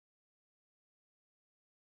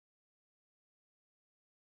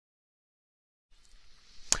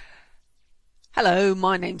Hello,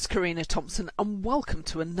 my name's Karina Thompson and welcome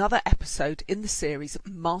to another episode in the series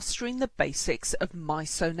Mastering the Basics of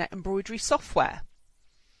mySewnet Embroidery Software.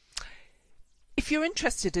 If you're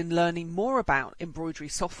interested in learning more about embroidery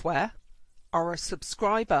software, are a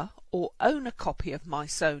subscriber or own a copy of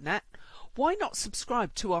mySewnet, why not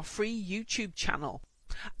subscribe to our free YouTube channel?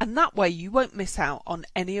 And that way you won't miss out on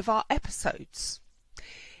any of our episodes.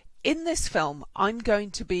 In this film, I'm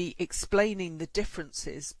going to be explaining the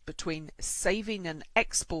differences between saving and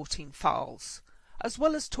exporting files, as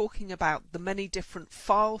well as talking about the many different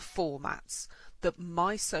file formats that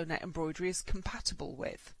mySewnet Embroidery is compatible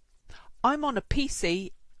with. I'm on a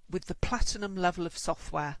PC with the platinum level of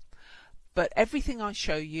software, but everything I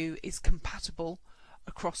show you is compatible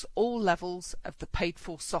across all levels of the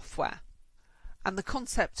paid-for software. And the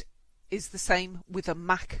concept is the same with a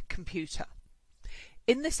Mac computer.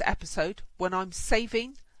 In this episode, when I'm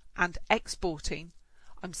saving and exporting,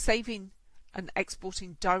 I'm saving and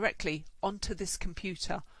exporting directly onto this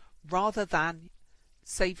computer rather than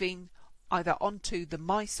saving either onto the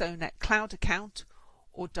mySewnet cloud account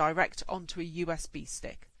or direct onto a USB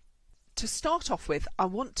stick. To start off with, I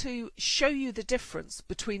want to show you the difference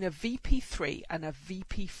between a Vp3 and a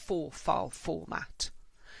Vp4 file format.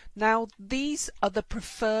 Now, these are the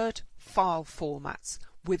preferred file formats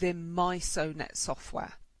within mySewnet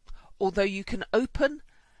software. Although you can open,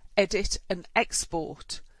 edit and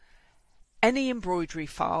export any embroidery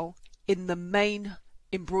file in the main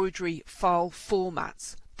embroidery file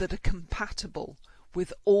formats that are compatible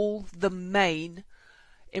with all the main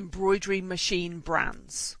embroidery machine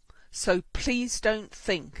brands. So please don't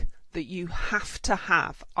think that you have to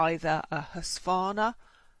have either a Husqvarna,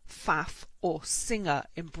 Pfaff or Singer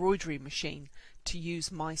embroidery machine to use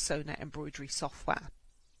mySewnet embroidery software.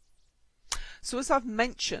 So as I've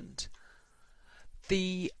mentioned,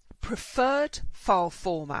 the preferred file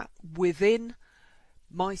format within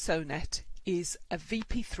mySewnet is a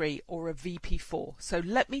Vp3 or a Vp4. So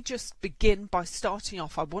let me just begin by starting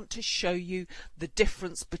off. I want to show you the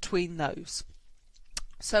difference between those.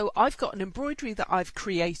 So I've got an embroidery that I've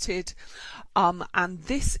created and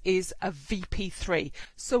this is a Vp3.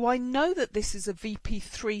 So I know that this is a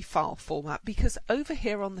Vp3 file format because over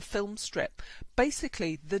here on the film strip,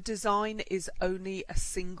 basically the design is only a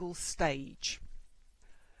single stage.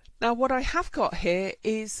 Now what I have got here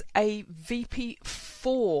is a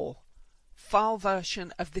Vp4 file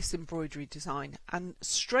version of this embroidery design, and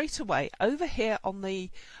straight away over here on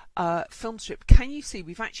the film strip, can you see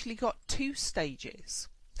we've actually got two stages.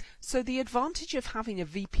 So the advantage of having a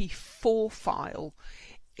Vp4 file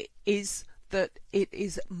is that it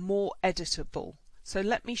is more editable. So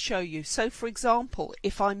let me show you. So for example,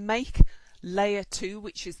 if I make layer 2,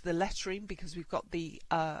 which is the lettering, because we've got the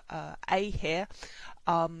A here,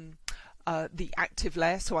 the active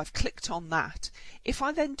layer, so I've clicked on that. If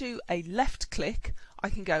I then do a left click,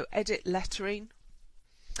 I can go edit lettering,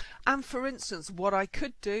 and for instance what I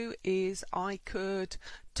could do is I could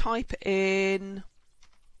type in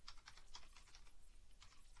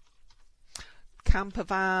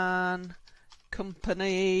campervan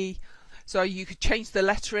company, so you could change the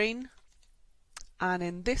lettering, and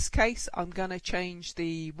in this case I'm going to change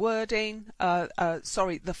the wording,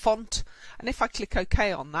 the font, and if I click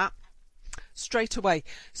OK on that, straight away.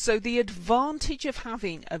 So the advantage of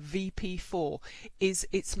having a Vp4 is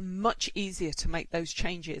it's much easier to make those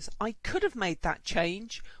changes. I could have made that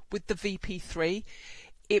change with the Vp3.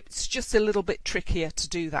 It's just a little bit trickier to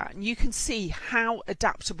do that, and you can see how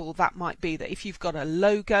adaptable that might be, that if you've got a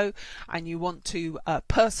logo and you want to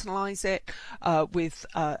personalize it with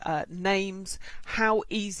names, how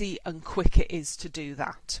easy and quick it is to do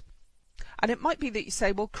that. And it might be that you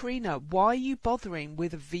say, well Karina, why are you bothering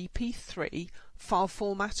with a Vp3 file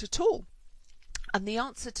format at all? And the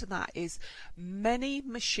answer to that is many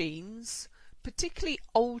machines, particularly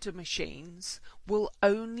older machines, will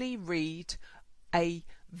only read a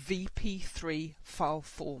Vp3 file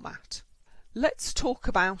format. Let's talk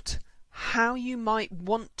about how you might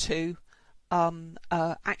want to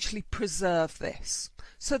actually preserve this.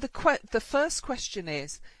 So the first question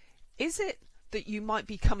is it that you might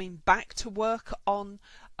be coming back to work on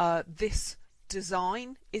this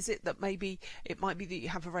design? Is it that maybe it might be that you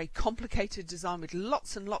have a very complicated design with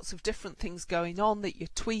lots and lots of different things going on that you're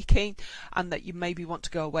tweaking, and that you maybe want to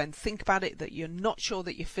go away and think about it, that you're not sure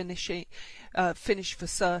that you're finished for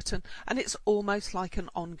certain, and it's almost like an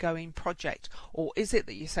ongoing project? Or is it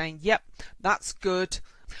that you're saying, yep, that's good?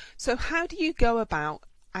 So how do you go about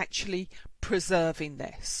actually preserving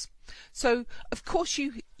this? So of course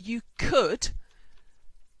you could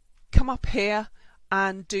come up here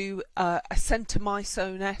and do a send to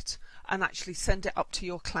mySewnet and actually send it up to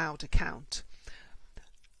your cloud account.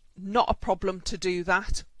 not a problem to do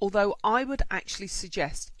that, although I would actually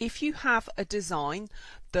suggest if you have a design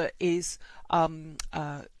that is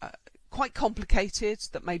quite complicated,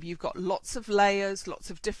 that maybe you've got lots of layers, lots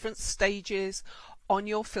of different stages on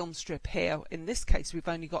your film strip here. In this case we've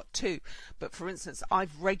only got 2, but for instance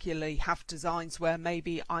I've regularly have designs where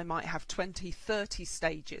maybe I might have 20-30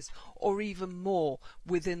 stages or even more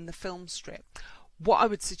within the film strip. What I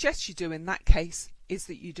would suggest you do in that case is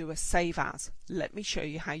that you do a save as. Let me show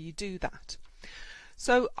you how you do that.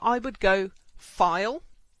 So I would go File,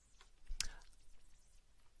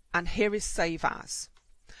 and here is Save As.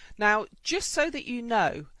 Now just so that you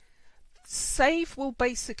know, save will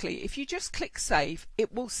basically, if you just click save,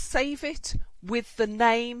 it will save it with the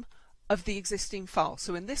name of the existing file.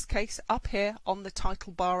 So in this case up here on the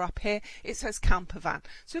title bar up here it says campervan.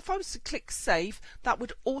 So if I was to click save, that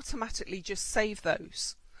would automatically just save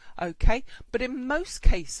those. Okay, but in most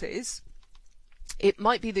cases it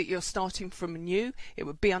might be that you're starting from new, it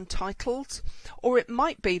would be untitled, or it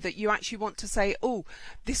might be that you actually want to say, oh,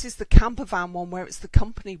 this is the campervan one where it's the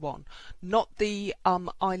company one, not the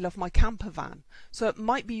I love my campervan. So it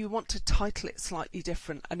might be you want to title it slightly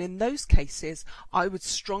different, and in those cases I would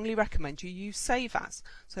strongly recommend you use save as.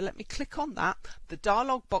 So let me click on that, the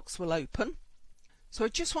dialog box will open. So I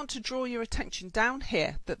just want to draw your attention down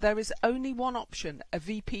here that there is only one option, a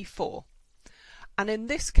Vp4. And in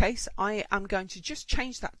this case I am going to just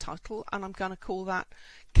change that title and I'm going to call that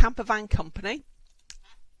Campervan Company.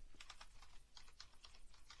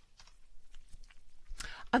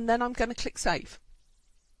 And then I'm going to click save.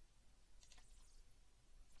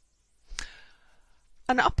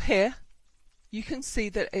 And up here you can see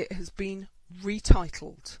that it has been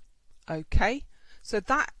retitled. Okay, so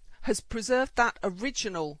that has preserved that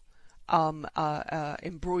original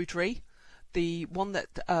embroidery, the one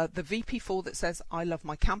that the Vp4 that says I love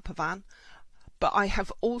my campervan, but I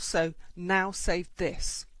have also now saved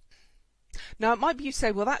this. Now it might be you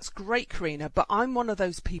say, well that's great Karina, but I'm one of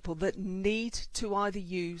those people that need to either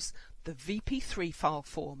use the Vp3 file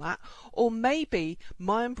format, or maybe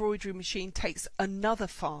my embroidery machine takes another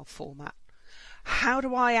file format. How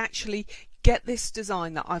do I actually get this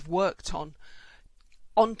design that I've worked on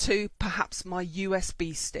onto perhaps my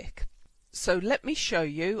USB stick? So let me show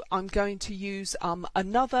you. I'm going to use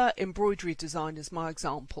another embroidery design as my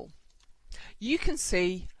example. You can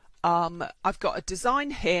see I've got a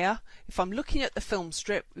design here. If I'm looking at the film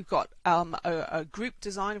strip, we've got a group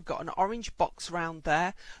design. I've got an orange box around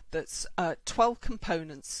there that's 12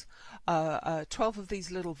 components, 12 of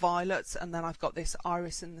these little violets, and then I've got this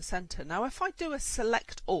iris in the center. Now if I do a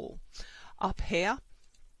select all up here,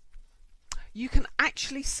 you can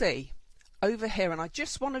actually see over here, and I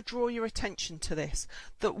just want to draw your attention to this,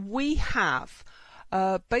 that we have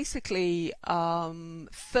basically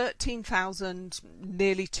 13,000,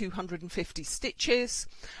 nearly 250 stitches,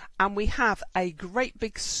 and we have a great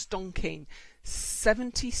big stonking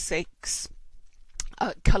 76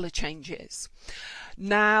 colour changes.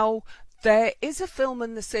 Now there is a film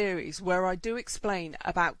in the series where I do explain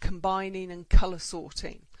about combining and colour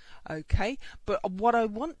sorting. Okay, but what I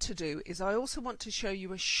want to do is I also want to show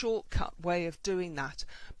you a shortcut way of doing that,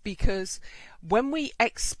 because when we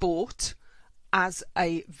export as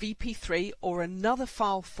a Vp3 or another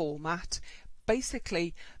file format,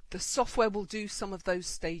 basically the software will do some of those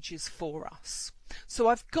stages for us. So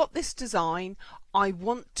I've got this design, I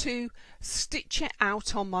want to stitch it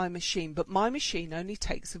out on my machine, but my machine only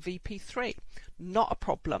takes a Vp3, not a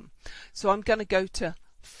problem. So I'm going to go to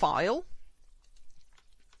File,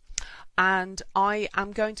 and I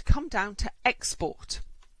am going to come down to Export.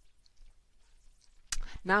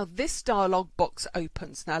 Now this dialog box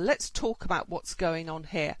opens. Now let's talk about what's going on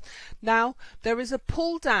here. Now there is a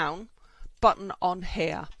pull down button on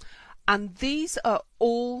here, and these are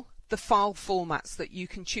all the file formats that you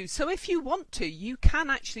can choose. So if you want to, you can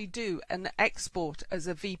actually do an export as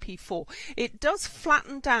a Vp4. It does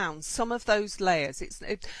flatten down some of those layers.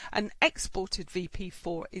 An exported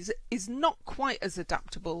Vp4 is not quite as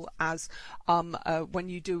adaptable as when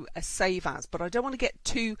you do a save as, but I don't want to get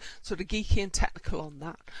too sort of geeky and technical on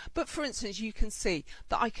that. But for instance, you can see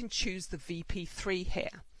that I can choose the Vp3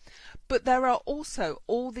 here. But there are also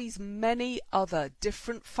all these many other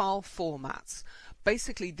different file formats.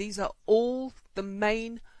 Basically, these are all the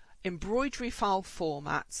main embroidery file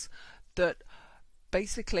formats that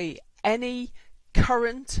basically any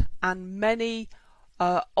current and many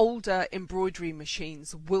older embroidery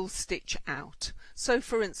machines will stitch out. So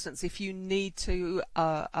for instance, if you need to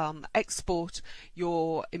export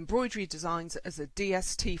your embroidery designs as a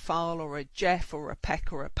DST file or a JEF or a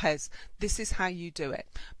PEC or a PES, this is how you do it.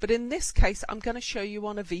 But in this case, I'm going to show you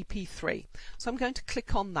on a Vp3. So I'm going to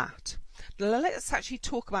click on that. Now let's actually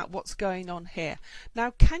talk about what's going on here.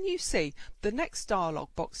 Now can you see the next dialog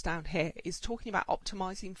box down here is talking about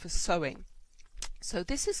optimizing for sewing. So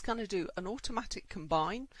this is going to do an automatic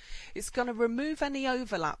combine. It's going to remove any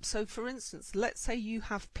overlap. So for instance, let's say you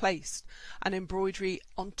have placed an embroidery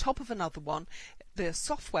on top of another one. The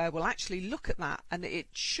software will actually look at that and it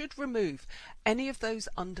should remove any of those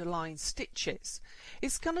underlying stitches.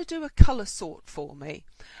 It's going to do a colour sort for me,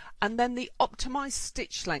 and then the optimized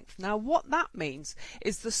stitch length. Now what that means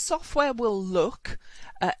is the software will look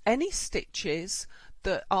at any stitches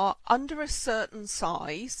that are under a certain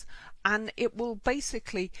size, and it will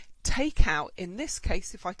basically take out, in this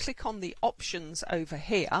case if I click on the options over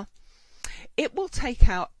here, it will take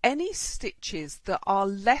out any stitches that are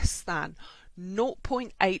less than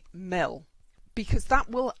 0.8 mil, because that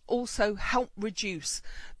will also help reduce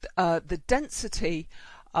the density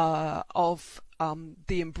of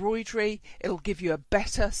the embroidery. It'll give you a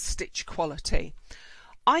better stitch quality.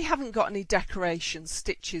 I haven't got any decoration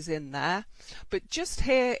stitches in there, but just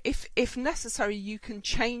here, if necessary, you can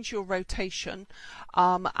change your rotation,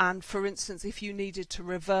 and for instance, if you needed to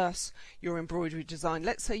reverse your embroidery design,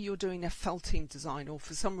 let's say you're doing a felting design or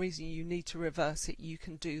for some reason you need to reverse it, you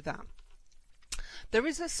can do that. There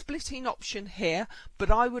is a splitting option here,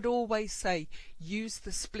 but I would always say use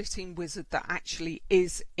the splitting wizard that actually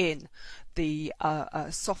is in the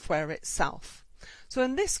software itself. So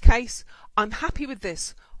in this case, I'm happy with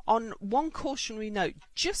this. On one cautionary note,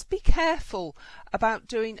 just be careful about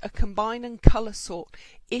doing a combine and colour sort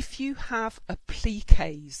if you have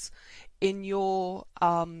appliques in your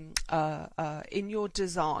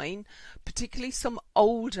design, particularly some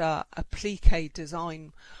older applique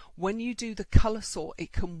design. When you do the colour sort,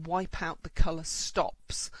 it can wipe out the colour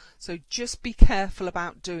stops. So just be careful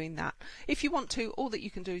about doing that. If you want to, all that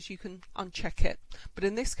you can do is you can uncheck it. But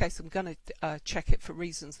in this case, I'm going to check it for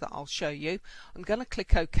reasons that I'll show you. I'm going to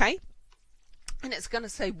click OK. And it's going to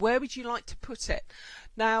say, where would you like to put it?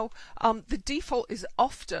 Now, the default is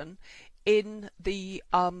often in the,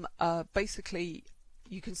 basically,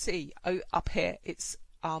 you can see up here, it's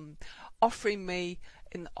offering me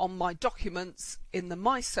on my documents in the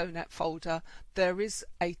mySewnet folder, there is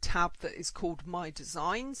a tab that is called My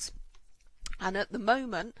Designs, and at the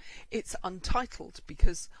moment it's untitled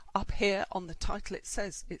because up here on the title it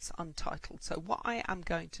says it's untitled. So what I am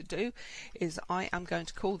going to do is I am going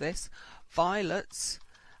to call this Violets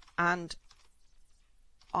and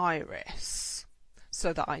Iris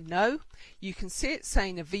so that I know. You can see it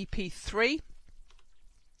saying a Vp3,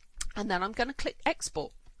 and then I'm going to click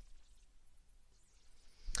export.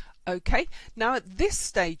 Okay, now at this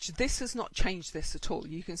stage this has not changed this at all.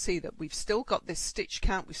 You can see that we've still got this stitch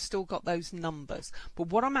count, we've still got those numbers, but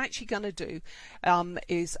what I'm actually going to do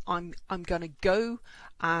is I'm going to go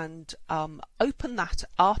and open that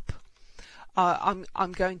up.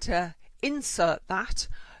 I'm going to insert that.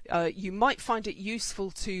 You might find it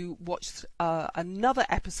useful to watch another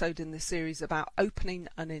episode in this series about opening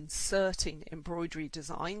and inserting embroidery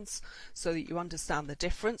designs so that you understand the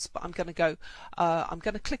difference. But I'm going to go, I'm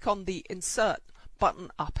going to click on the insert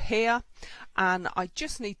button up here, and I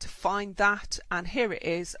just need to find that, and here it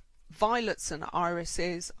is, Violets and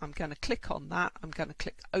Irises. I'm going to click on that, I'm going to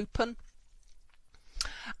click open,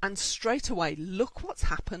 and straight away look what's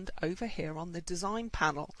happened over here on the design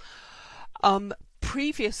panel.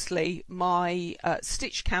 Previously my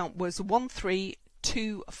stitch count was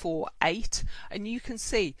 13248, and you can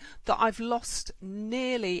see that I've lost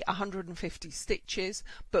nearly 150 stitches,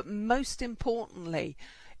 but most importantly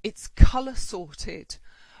it's colour sorted,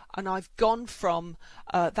 and I've gone from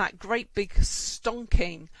that great big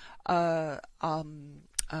stonking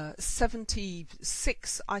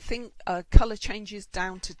 76 I think colour changes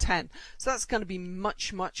down to 10, so that's going to be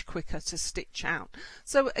much quicker to stitch out.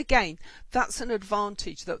 So again, that's an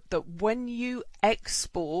advantage that when you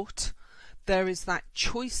export, there is that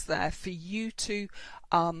choice there for you to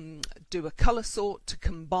do a colour sort, to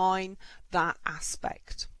combine that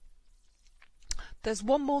aspect. There's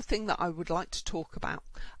one more thing that I would like to talk about,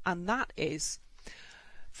 and that is,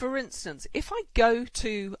 for instance, if I go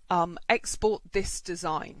to export this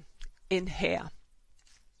design in here,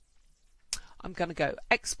 I'm going to go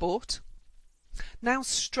export. Now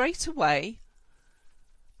straight away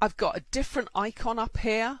I've got a different icon up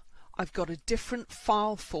here, I've got a different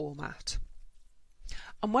file format,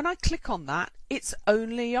 And when I click on that, it's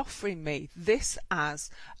only offering me this as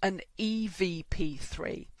an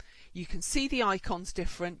EVP3. You can see the icons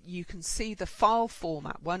different. You can see the file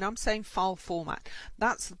format. When I'm saying file format,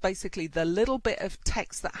 that's basically the little bit of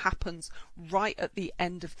text that happens right at the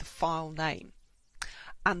end of the file name.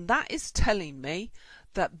 And that is telling me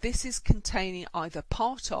that this is containing either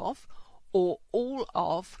part of or all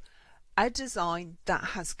of a design that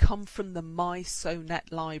has come from the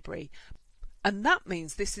mySewnet library. And that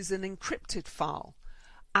means this is an encrypted file,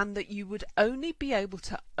 and that you would only be able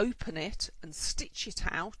to open it and stitch it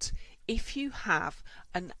out if you have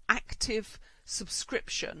an active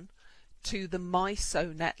subscription to the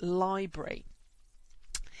mySewnet library.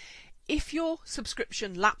 If your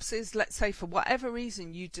subscription lapses, let's say for whatever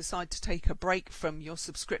reason you decide to take a break from your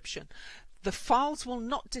subscription, the files will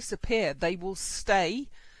not disappear. They will stay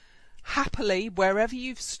happily wherever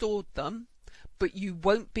you've stored them, but you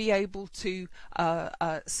won't be able to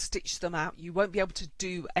stitch them out. You won't be able to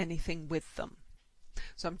do anything with them.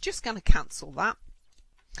 So I'm just going to cancel that.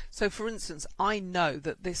 So for instance, I know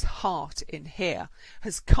that this heart in here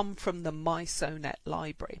has come from the mySewnet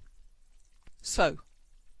library. So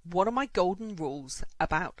what are my golden rules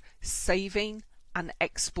about saving and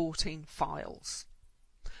exporting files?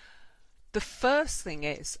 The first thing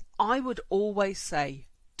is, I would always say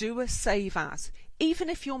do a save as. Even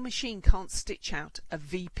if your machine can't stitch out a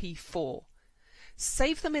Vp4,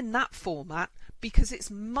 save them in that format because it's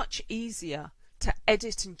much easier to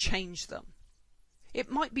edit and change them. It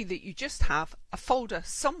might be that you just have a folder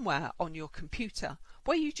somewhere on your computer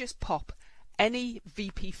where you just pop any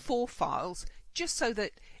Vp4 files, just so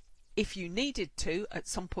that if you needed to at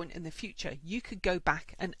some point in the future, you could go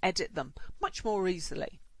back and edit them much more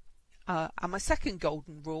easily. And my second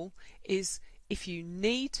golden rule is, if you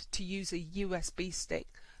need to use a USB stick,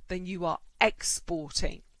 then you are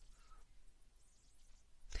exporting.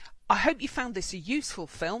 I hope you found this a useful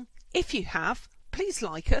film. If you have, please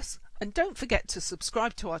like us and don't forget to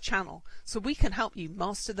subscribe to our channel so we can help you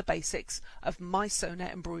master the basics of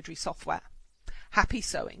mySewnet embroidery software. Happy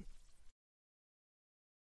sewing!